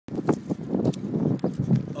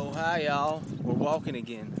Oh, hi y'all. We're walking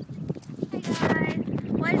again. Hi guys.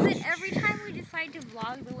 Why is it every time we decide to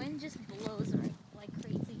vlog, the wind just blows like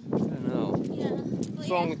crazy? I don't know. Yeah. What's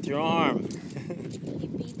wrong with your arm? He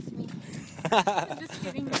beats me. I'm just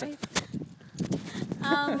kidding, guys.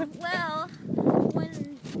 Well,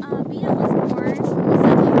 when Vita was born,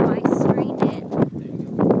 somehow I strained it.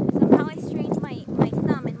 Somehow I strained my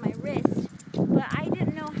thumb and my wrist, but I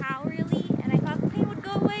didn't know how really, and I thought the pain would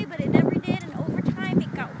go away, but it never did, and over time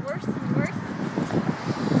it got worse and worse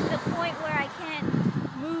to the point where I can't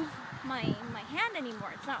move my hand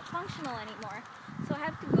anymore. It's not functional anymore. So I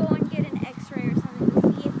have to go and get an x-ray or something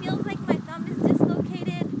to see. It feels like my thumb is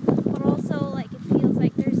dislocated, but also like it feels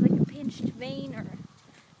like there's like a pinched vein or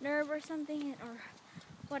nerve or something, or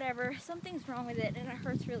whatever. Something's wrong with it and it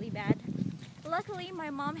hurts really bad. Luckily my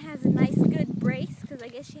mom has a nice good brace because I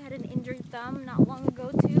guess she had an injured thumb not long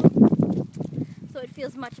ago too. So it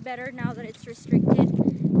feels much better now that it's restricted,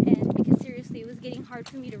 and because seriously it was getting hard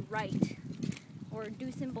for me to write or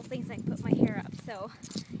do simple things like put my hair up. So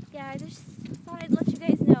yeah, I just thought I'd let you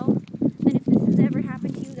guys know. And if this has ever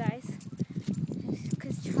happened to you guys,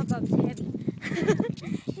 because Chubub's heavy.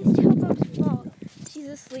 It's Chubub's fault. She's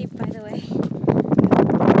asleep, by the way.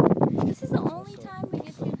 This is the only time we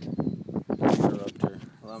get to... Interrupt her.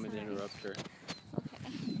 Allow me to interrupt her.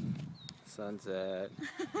 Okay. Sunset.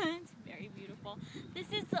 It's very beautiful. This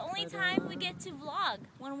is the only time we get to vlog,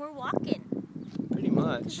 when we're walking. Pretty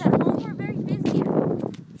much. Because at home we're very busy.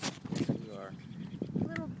 You are.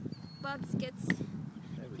 Little Bubs takes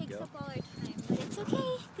go. up all our time. But it's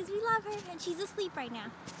okay, because we love her, and she's asleep right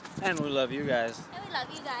now. And we love you guys. And we love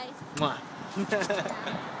you guys. Mwah.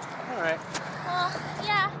 Alright. Well,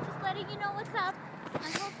 yeah, just letting you know what's up. I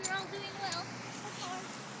hope you're all doing well.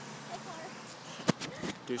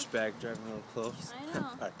 Douchebag driving a little close. I know.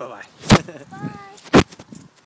 Alright, bye-bye. Bye.